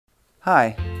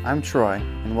Hi, I'm Troy,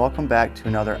 and welcome back to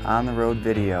another on-the-road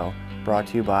video brought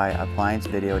to you by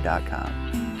ApplianceVideo.com.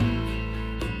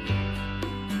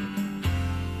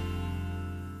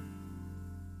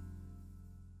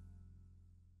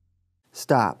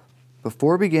 Stop.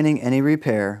 Before beginning any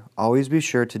repair, always be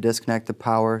sure to disconnect the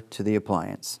power to the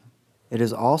appliance. It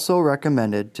is also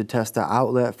recommended to test the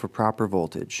outlet for proper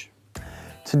voltage.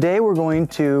 Today we're going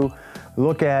to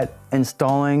look at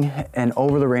installing an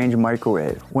over-the-range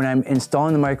microwave. When I'm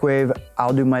installing the microwave,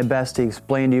 I'll do my best to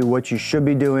explain to you what you should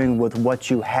be doing with what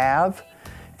you have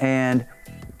and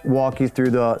walk you through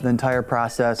the entire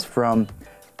process from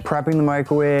prepping the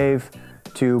microwave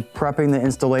to prepping the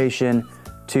installation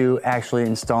to actually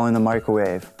installing the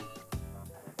microwave.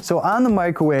 So on the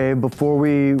microwave, before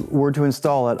we were to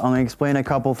install it, I'm going to explain a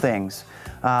couple things.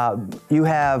 You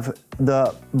have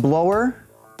the blower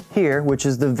here, which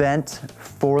is the vent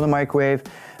for the microwave.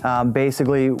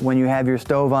 Basically, when you have your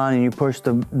stove on and you push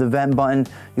the vent button,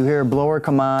 you hear a blower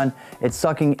come on. It's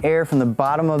sucking air from the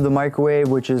bottom of the microwave,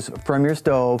 which is from your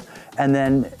stove, and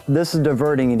then this is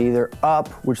diverting it either up,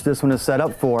 which this one is set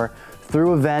up for,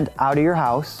 through a vent out of your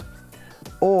house,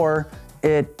 or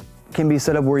it can be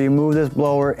set up where you move this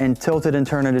blower and tilt it and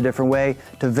turn it a different way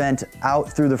to vent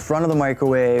out through the front of the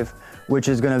microwave, which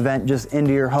is going to vent just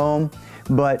into your home.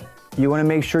 But you want to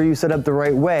make sure you set up the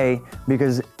right way,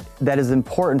 because that is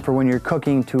important for when you're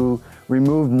cooking, to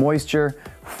remove moisture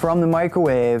from the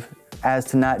microwave as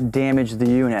to not damage the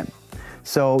unit.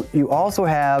 So you also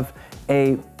have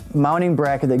a mounting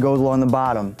bracket that goes along the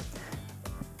bottom.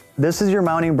 This is your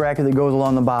mounting bracket that goes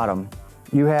along the bottom.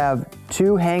 You have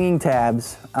two hanging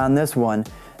tabs on this one,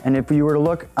 and if you were to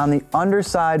look on the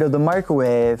underside of the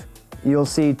microwave, you'll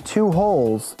see two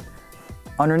holes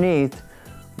underneath,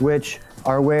 which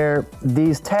are where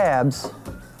these tabs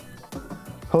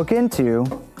hook into,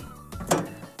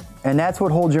 and that's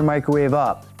what holds your microwave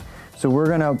up. So we're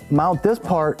gonna mount this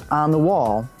part on the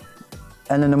wall,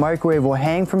 and then the microwave will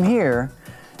hang from here,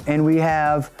 and we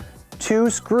have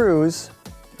two screws,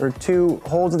 or two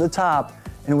holes at the top,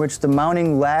 in which the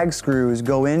mounting lag screws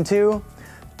go into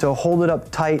to hold it up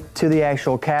tight to the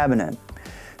actual cabinet.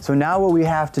 So now what we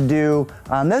have to do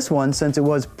on this one, since it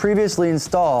was previously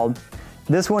installed,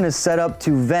 this one is set up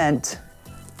to vent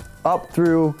up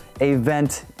through a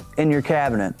vent in your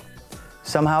cabinet.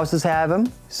 Some houses have them,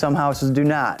 some houses do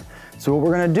not. So what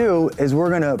we're gonna do is we're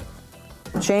gonna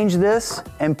change this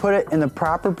and put it in the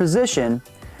proper position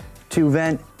to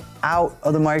vent out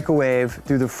of the microwave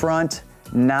through the front,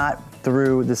 not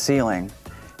through the ceiling.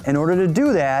 In order to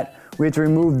do that, we have to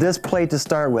remove this plate to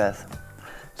start with.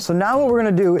 So now what we're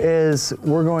gonna do is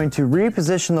we're going to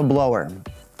reposition the blower.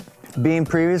 Being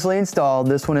previously installed,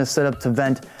 this one is set up to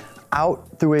vent out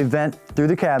through a vent through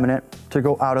the cabinet to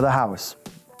go out of the house.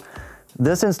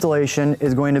 This installation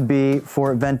is going to be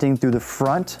for venting through the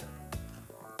front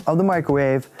of the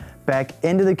microwave back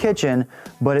into the kitchen,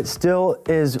 but it still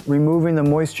is removing the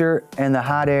moisture and the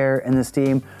hot air and the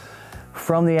steam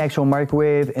from the actual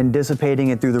microwave and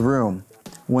dissipating it through the room.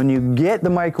 When you get the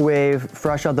microwave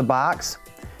fresh out the box,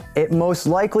 it most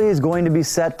likely is going to be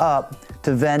set up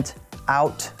to vent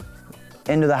out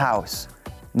into the house,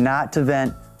 not to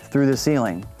vent through the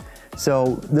ceiling.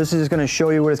 So this is just going to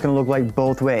show you what it's going to look like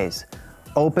both ways.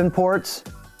 Open ports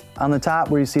on the top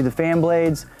where you see the fan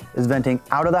blades is venting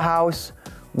out of the house.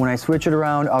 When I switch it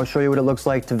around, I'll show you what it looks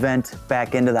like to vent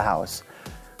back into the house.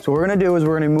 So what we're going to do is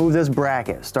we're going to move this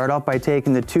bracket. Start off by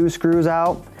taking the two screws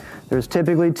out. There's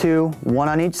typically two, one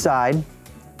on each side. You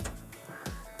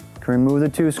can remove the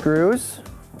two screws.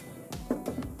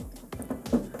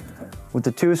 With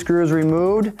the two screws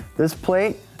removed, this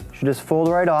plate should just fold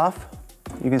right off.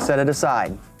 You can set it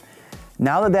aside.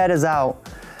 Now that that is out,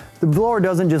 the blower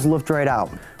doesn't just lift right out.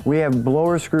 We have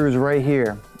blower screws right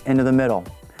here into the middle.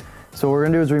 So what we're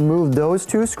gonna do is remove those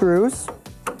two screws.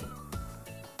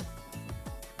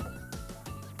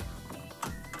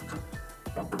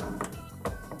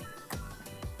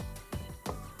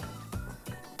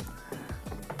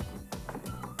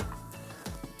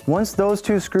 Once those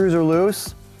two screws are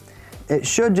loose, it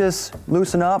should just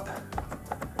loosen up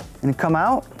and come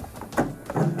out.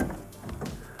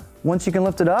 Once you can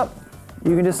lift it up,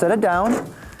 you can just set it down.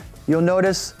 You'll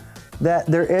notice that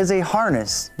there is a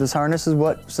harness. This harness is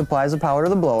what supplies the power to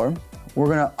the blower. We're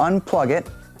gonna unplug it.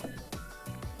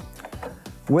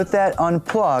 With that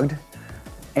unplugged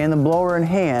and the blower in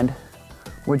hand,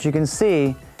 what you can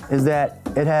see is that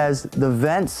it has the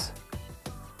vents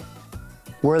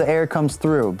where the air comes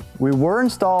through. We were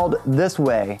installed this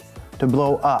way to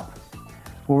blow up.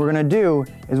 What we're gonna do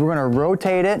is we're gonna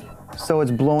rotate it so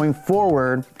it's blowing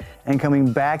forward and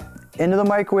coming back into the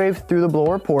microwave through the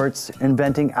blower ports and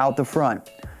venting out the front.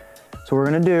 So what we're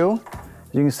gonna do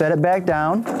is you can set it back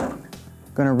down,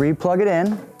 gonna re-plug it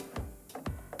in.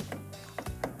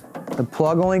 The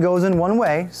plug only goes in one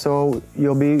way, so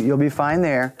you'll be fine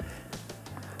there.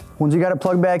 Once you got it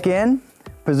plugged back in,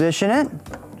 position it,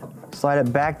 slide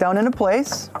it back down into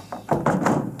place.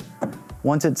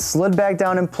 Once it's slid back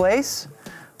down in place,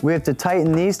 we have to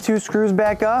tighten these two screws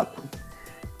back up,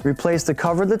 replace the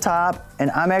cover at the top,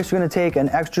 and I'm actually gonna take an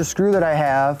extra screw that I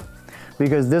have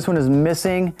because this one is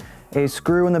missing a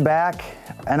screw in the back,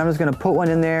 and I'm just gonna put one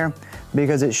in there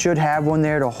because it should have one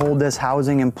there to hold this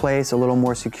housing in place a little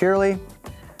more securely.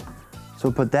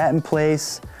 So put that in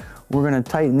place. We're gonna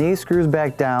tighten these screws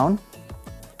back down.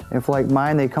 If like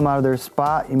mine, they come out of their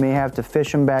spot, you may have to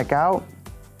fish them back out.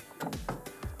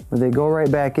 But they go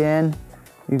right back in.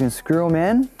 You can screw them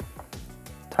in,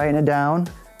 tighten it down.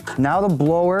 Now the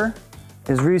blower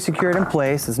is re-secured in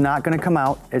place. It's not gonna come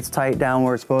out. It's tight down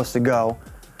where it's supposed to go.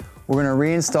 We're gonna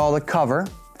reinstall the cover.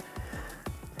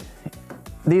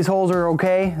 These holes are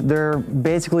okay. They're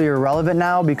basically irrelevant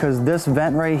now because this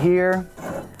vent right here,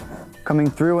 coming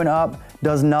through and up,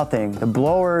 does nothing. The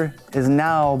blower is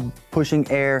now pushing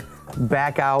air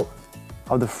back out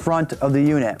of the front of the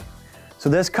unit. So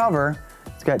this cover,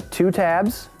 it's got two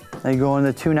tabs. They go in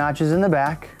the two notches in the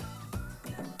back.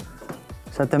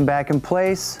 Set them back in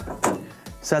place,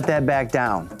 set that back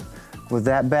down. With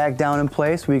that back down in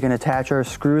place, we can attach our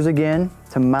screws again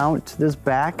to mount this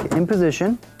back in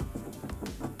position.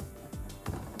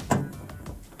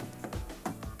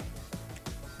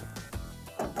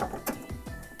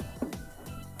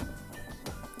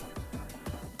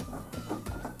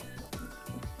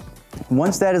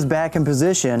 Once that is back in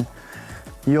position,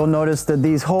 you'll notice that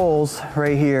these holes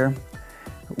right here,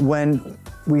 when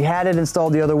we had it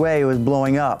installed the other way, it was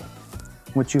blowing up.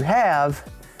 What you have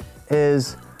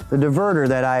is the diverter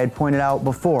that I had pointed out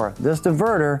before. This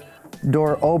diverter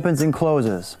door opens and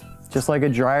closes. Just like a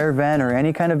dryer vent or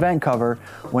any kind of vent cover,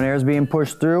 when air is being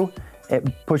pushed through,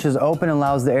 it pushes open and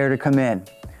allows the air to come in.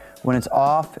 When it's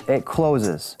off, it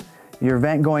closes. Your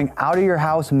vent going out of your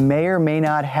house may or may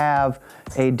not have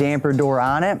a damper door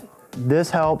on it. This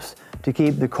helps to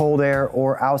keep the cold air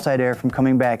or outside air from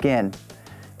coming back in.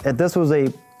 If this was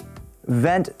a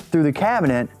vent through the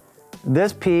cabinet,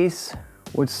 this piece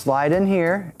would slide in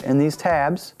here in these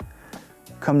tabs,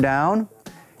 come down,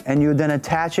 and you would then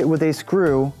attach it with a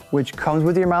screw, which comes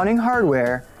with your mounting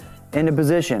hardware, into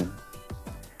position.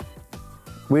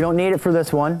 We don't need it for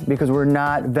this one because we're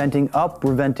not venting up,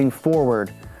 we're venting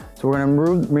forward. So we're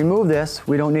gonna remove this.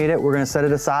 We don't need it, we're gonna set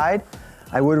it aside.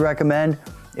 I would recommend,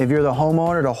 if you're the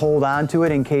homeowner, to hold on to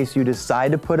it in case you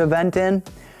decide to put a vent in,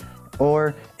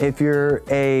 or if you're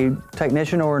a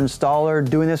technician or installer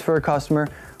doing this for a customer,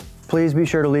 please be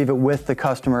sure to leave it with the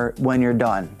customer when you're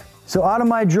done. So out of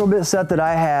my drill bit set that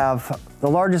I have, the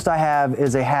largest I have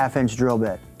is a 1/2" drill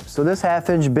bit. So this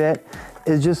 1/2" bit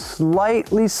is just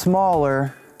slightly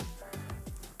smaller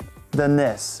than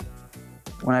this.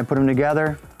 When I put them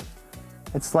together,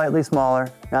 it's slightly smaller,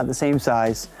 not the same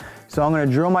size. So I'm gonna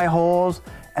drill my holes,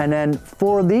 and then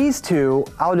for these two,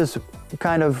 I'll just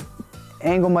kind of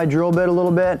angle my drill bit a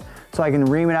little bit so I can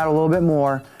ream it out a little bit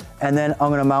more, and then I'm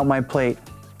gonna mount my plate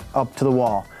up to the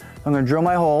wall. I'm gonna drill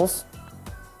my holes.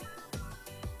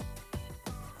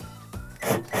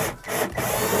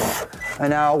 And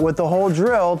now with the hole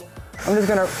drilled, I'm just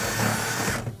gonna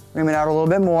ream it out a little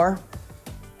bit more.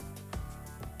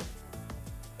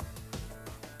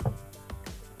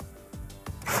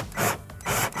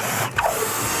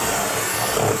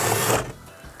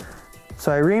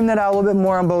 So I reamed that out a little bit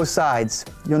more on both sides.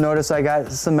 You'll notice I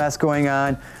got some mess going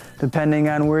on. Depending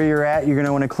on where you're at, you're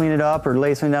gonna wanna clean it up or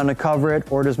lay something down to cover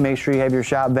it, or just make sure you have your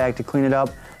shop vac to clean it up.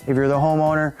 If you're the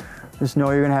homeowner, just know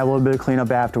you're gonna have a little bit of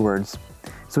cleanup afterwards.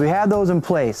 So we have those in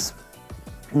place.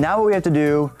 Now what we have to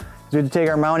do is we have to take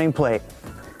our mounting plate.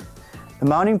 The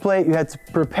mounting plate, you have to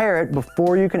prepare it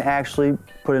before you can actually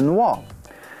put it in the wall.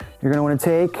 You're gonna wanna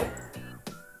take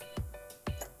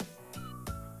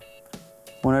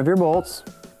one of your bolts.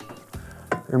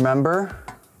 Remember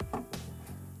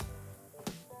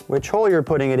which hole you're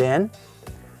putting it in.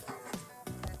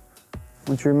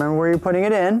 Once you remember where you're putting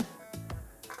it in,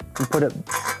 you put it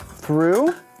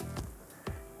through,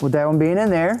 with that one being in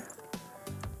there.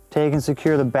 Take and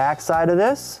secure the back side of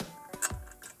this.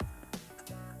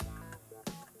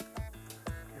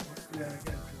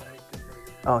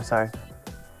 Oh, sorry.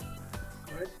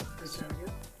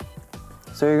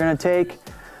 So you're gonna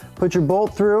put your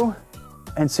bolt through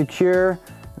and secure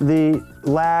the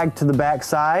lag to the back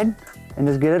side and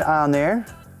just get it on there.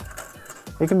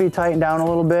 It can be tightened down a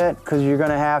little bit because you're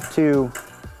gonna have to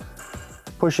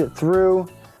push it through,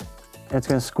 and it's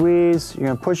gonna squeeze, you're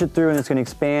gonna push it through and it's gonna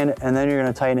expand, and then you're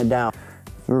gonna tighten it down.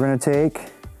 We're gonna take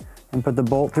and put the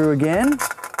bolt through again.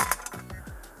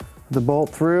 The bolt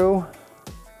through,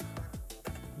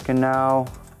 you can now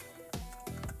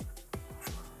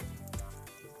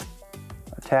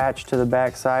attach to the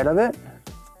back side of it.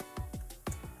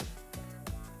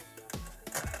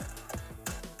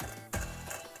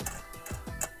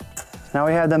 Now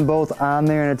we have them both on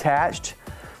there and attached.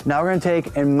 Now we're gonna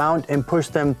take and mount and push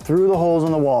them through the holes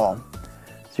in the wall.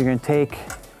 So you're gonna take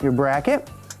your bracket,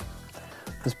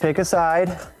 just pick a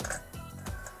side.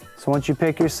 So once you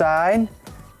pick your side,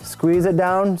 squeeze it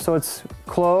down so it's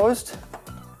closed.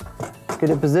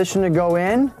 Get it positioned to go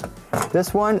in.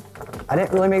 This one, I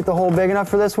didn't really make the hole big enough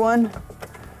for this one.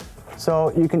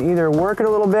 So you can either work it a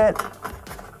little bit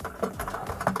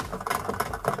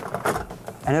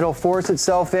and it'll force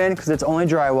itself in because it's only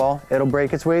drywall. It'll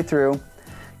break its way through.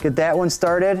 Get that one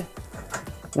started.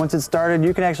 Once it's started,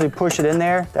 you can actually push it in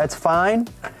there. That's fine.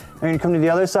 You're gonna come to the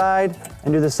other side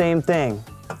and do the same thing.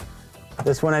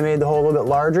 This one I made the hole a little bit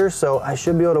larger, so I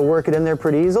should be able to work it in there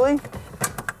pretty easily.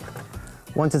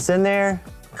 Once it's in there,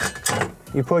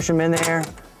 you push them in there.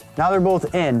 Now they're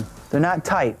both in. They're not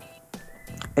tight.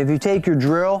 If you take your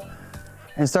drill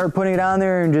and start putting it on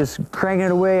there and just cranking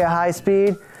it away at high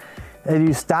speed, if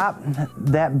you stop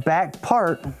that back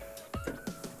part,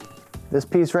 this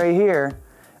piece right here,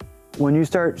 when you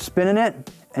start spinning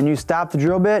it and you stop the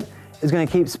drill bit, it's gonna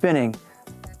keep spinning.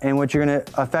 And what you're gonna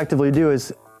effectively do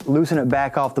is loosen it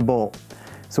back off the bolt.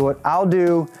 So what I'll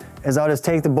do is I'll just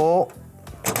take the bolt,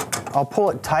 I'll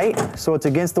pull it tight so it's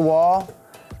against the wall,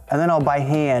 and then I'll by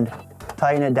hand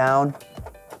tighten it down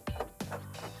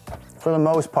for the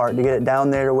most part to get it down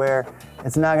there to where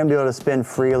it's not gonna be able to spin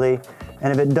freely.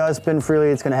 And if it does spin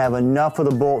freely, it's gonna have enough of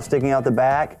the bolt sticking out the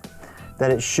back that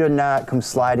it should not come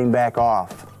sliding back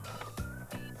off.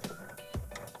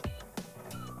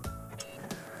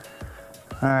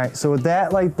 All right, so with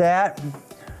that like that,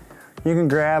 you can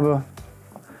grab a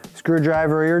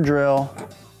screwdriver or your drill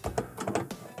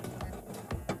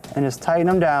and just tighten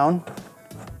them down.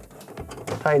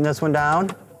 Tighten this one down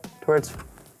to where it's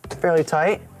fairly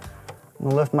tight. I'm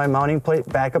gonna lift my mounting plate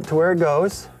back up to where it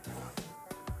goes.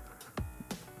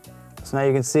 So now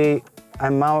you can see I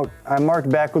marked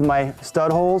back with my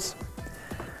stud holes.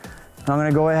 I'm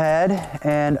gonna go ahead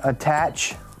and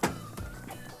attach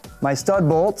my stud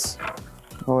bolts.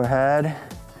 Go ahead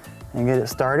and get it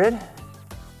started.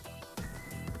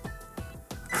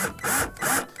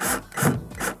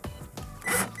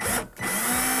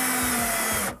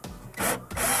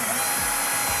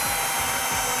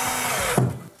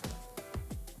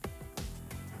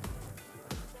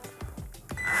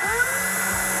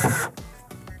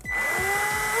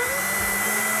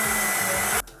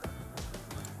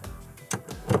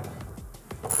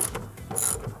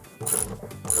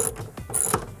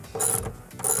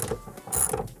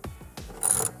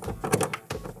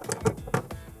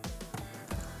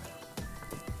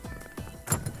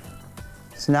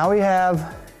 So now we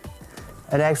have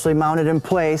it actually mounted in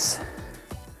place.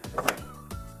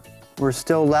 We're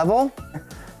still level.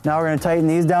 Now we're going to tighten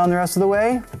these down the rest of the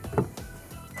way.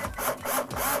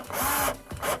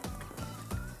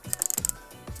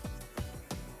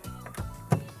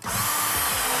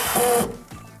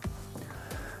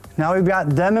 Now we've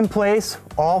got them in place,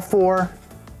 all four.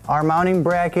 Our mounting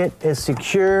bracket is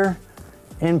secure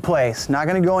in place, not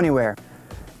going to go anywhere.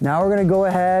 Now we're going to go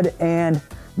ahead and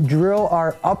drill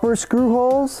our upper screw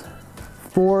holes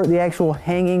for the actual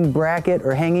hanging bracket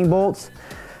or hanging bolts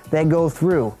that go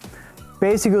through.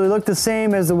 Basically look the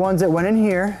same as the ones that went in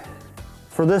here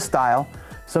for this style.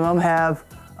 Some of them have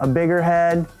a bigger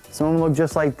head, some of them look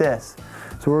just like this.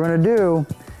 So what we're gonna do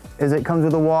is it comes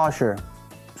with a washer.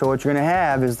 So what you're gonna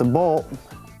have is the bolt,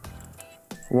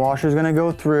 washer's gonna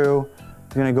go through,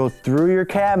 you're gonna go through your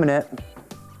cabinet,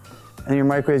 and your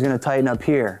microwave is gonna tighten up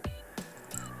here.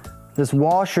 This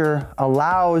washer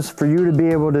allows for you to be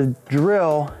able to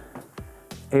drill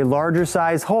a larger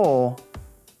size hole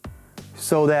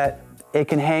so that it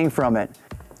can hang from it.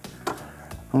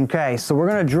 Okay, so we're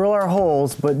gonna drill our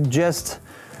holes, but just,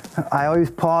 I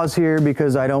always pause here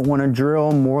because I don't wanna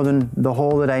drill more than the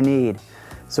hole that I need.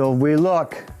 So if we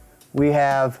look, we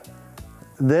have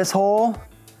this hole,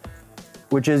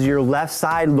 which is your left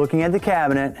side looking at the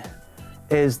cabinet,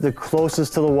 is the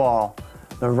closest to the wall.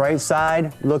 The right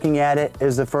side, looking at it,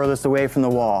 is the furthest away from the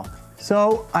wall.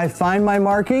 So I find my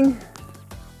marking,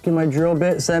 get my drill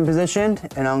bit set in position,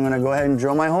 and I'm gonna go ahead and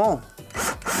drill my hole.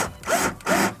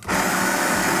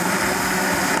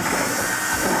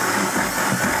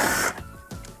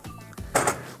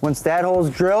 Once that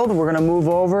hole's drilled, we're gonna move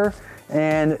over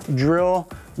and drill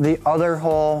the other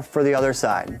hole for the other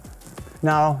side.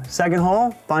 Now, second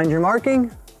hole, find your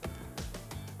marking,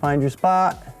 find your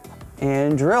spot,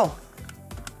 and drill.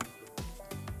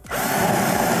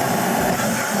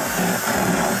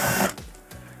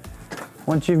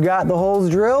 Once you've got the holes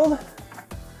drilled,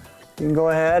 you can go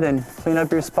ahead and clean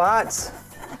up your spots.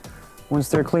 Once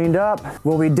they're cleaned up,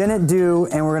 what we didn't do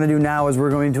and we're gonna do now is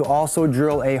we're going to also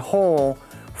drill a hole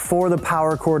for the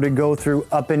power cord to go through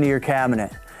up into your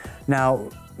cabinet. Now,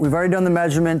 we've already done the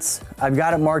measurements. I've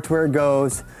got it marked where it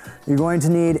goes. You're going to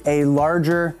need a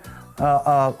larger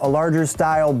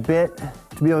style bit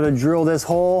to be able to drill this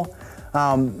hole.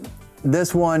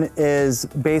 This one is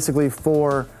basically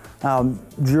for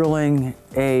drilling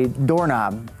a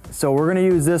doorknob. So we're gonna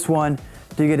use this one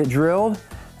to get it drilled,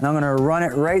 and I'm gonna run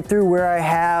it right through where I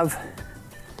have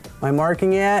my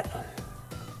marking at.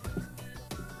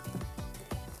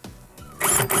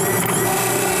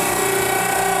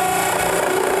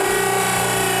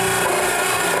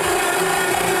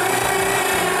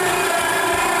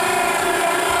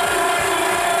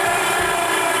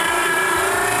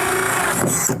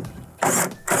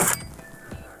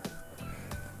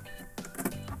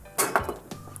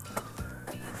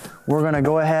 We're gonna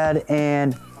go ahead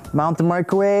and mount the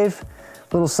microwave.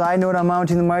 Little side note on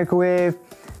mounting the microwave.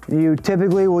 You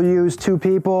typically will use 2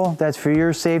 people. That's for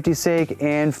your safety's sake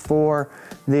and for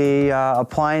the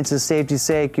appliance's safety's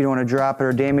sake. You don't wanna drop it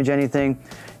or damage anything.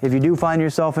 If you do find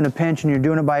yourself in a pinch and you're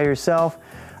doing it by yourself,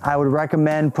 I would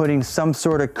recommend putting some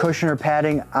sort of cushion or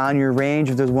padding on your range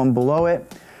if there's one below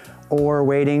it, or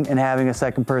waiting and having a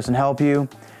second person help you.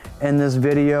 In this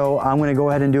video, I'm gonna go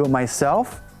ahead and do it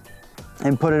myself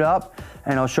and put it up,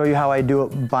 and I'll show you how I do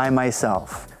it by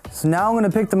myself. So now I'm gonna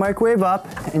pick the microwave up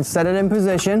and set it in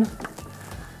position.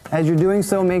 As you're doing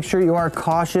so, make sure you are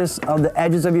cautious of the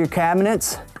edges of your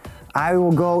cabinets. I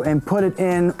will go and put it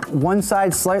in one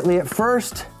side slightly at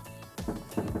first,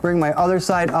 bring my other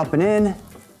side up and in.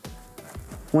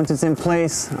 Once it's in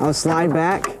place, I'll slide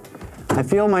back. I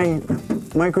feel my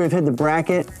microwave hit the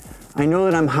bracket. I know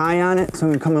that I'm high on it, so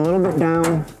I'm gonna come a little bit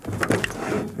down,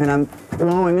 and I'm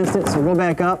low, I missed it, so go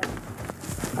back up.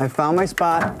 I found my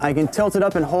spot. I can tilt it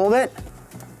up and hold it.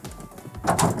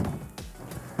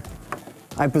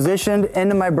 I positioned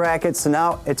into my bracket, so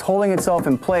now it's holding itself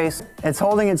in place. It's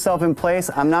holding itself in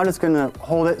place. I'm now just gonna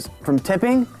hold it from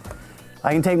tipping.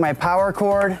 I can take my power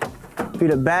cord, feed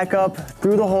it back up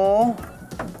through the hole.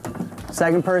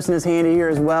 Second person is handy here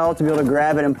as well to be able to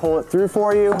grab it and pull it through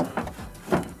for you.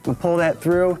 I'll pull that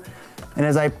through. And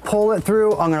as I pull it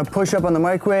through, I'm gonna push up on the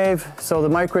microwave. So the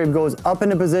microwave goes up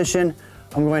into position.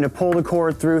 I'm going to pull the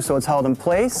cord through so it's held in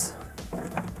place.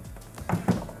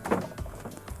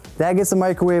 That gets the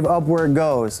microwave up where it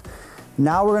goes.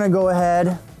 Now we're gonna go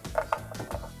ahead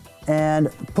and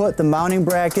put the mounting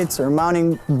brackets or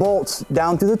mounting bolts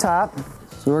down through the top.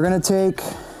 So we're gonna take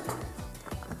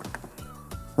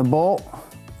the bolt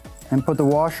and put the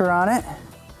washer on it.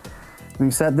 We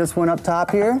can set this one up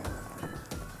top here.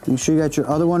 Make sure you got your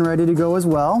other one ready to go as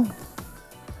well.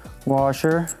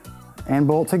 Washer and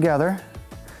bolt together.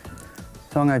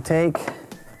 So I'm gonna take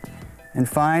and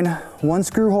find one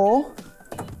screw hole.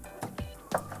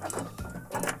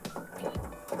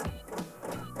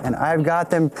 And I've got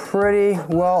them pretty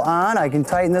well on. I can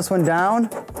tighten this one down.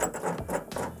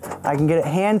 I can get it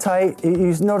hand tight.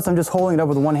 You notice I'm just holding it up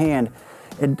with one hand.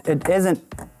 It isn't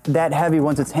that heavy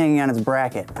once it's hanging on its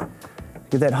bracket.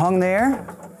 Get that hung there.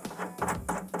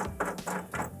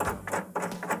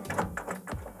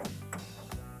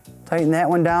 Tighten that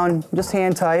one down, just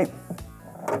hand tight.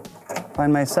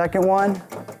 Find my second one.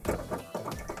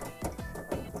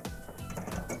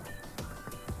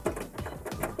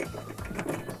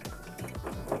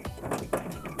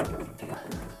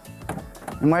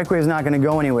 The microwave's not gonna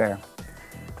go anywhere.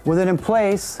 With it in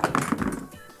place,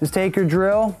 just take your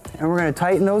drill and we're gonna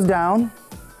tighten those down.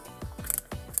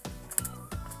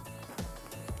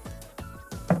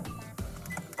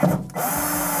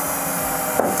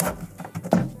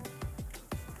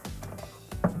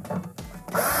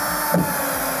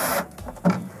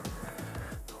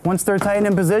 Once they're tightened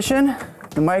in position,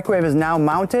 the microwave is now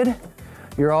mounted.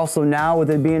 You're also now, with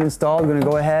it being installed, gonna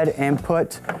go ahead and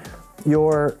put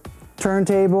your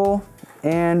turntable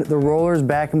and the rollers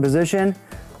back in position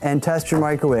and test your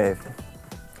microwave.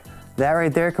 That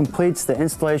right there completes the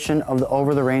installation of the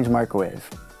over-the-range microwave.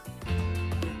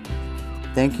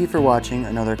 Thank you for watching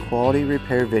another quality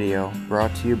repair video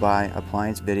brought to you by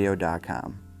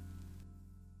ApplianceVideo.com.